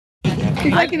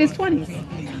He's like in his 20s.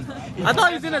 I thought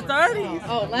he was in his 30s.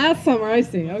 Oh, last summer, I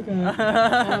see. Okay. Oh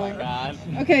my God.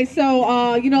 Okay,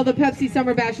 so you know the Pepsi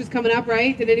Summer Bash is coming up,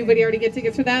 right? Did anybody already get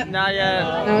tickets for that? Not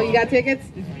yet. No, you got tickets?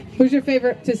 Who's your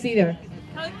favorite to see there?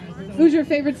 Who's your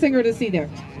favorite singer to see there?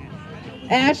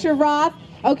 Asher Roth.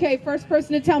 Okay, first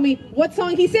person to tell me what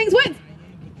song he sings wins.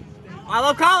 I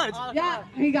love college. Yeah,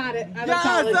 he got it. I love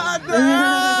college.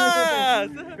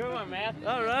 Yes! Good one, man.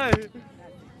 All right.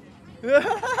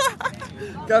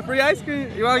 Got free ice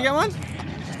cream. You want to get one?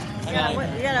 You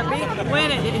gotta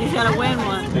win it. He's gotta win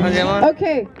one. Get one?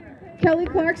 Okay, Kelly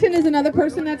Clarkson is another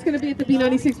person that's going to be at the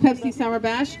B96 Pepsi Summer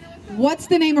Bash. What's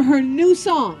the name of her new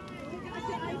song?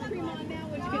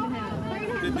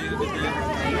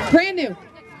 Brand new.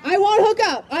 I won't hook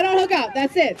up. I don't hook up.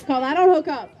 That's it. It's called I Don't Hook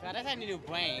Up.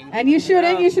 And you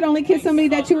shouldn't. You should only kiss somebody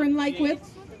that you're in like with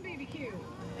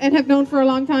and have known for a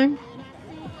long time.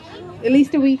 At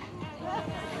least a week.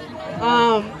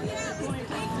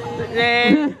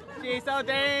 She's so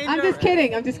dangerous. I'm just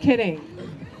kidding. I'm just kidding.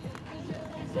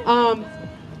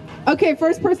 Okay,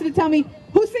 first person to tell me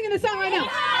who's singing the song right now.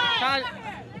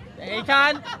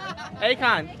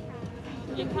 Akon.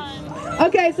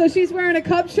 Okay, so she's wearing a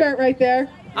Cubs shirt right there.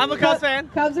 I'm a Cubs fan.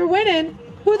 Cubs are winning.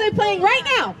 Who are they playing right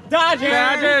now?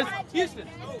 Dodgers. Houston.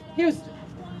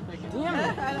 Damn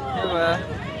it.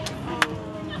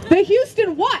 The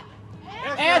Houston what?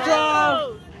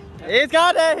 Astros. He's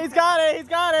got it.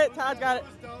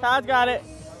 Todd's got it.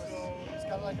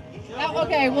 Oh,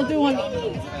 okay, we'll do one.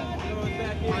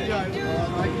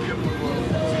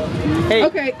 Hey.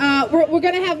 Okay, we're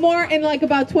gonna have more in like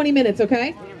about 20 minutes,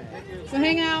 okay? So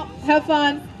hang out, have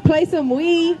fun, play some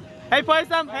Wii. Hey, play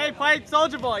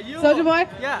Soulja Boy. Soulja Boy?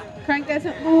 Yeah. Crank that.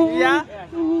 Yeah,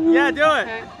 do it.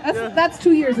 Okay. That's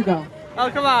 2 years ago. Oh,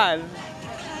 come on.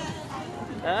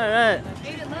 All right.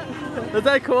 Is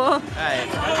that cool? All right.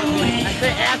 I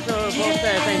think after both at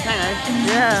the same time.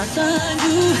 Yeah.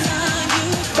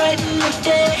 Brighten the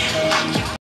day.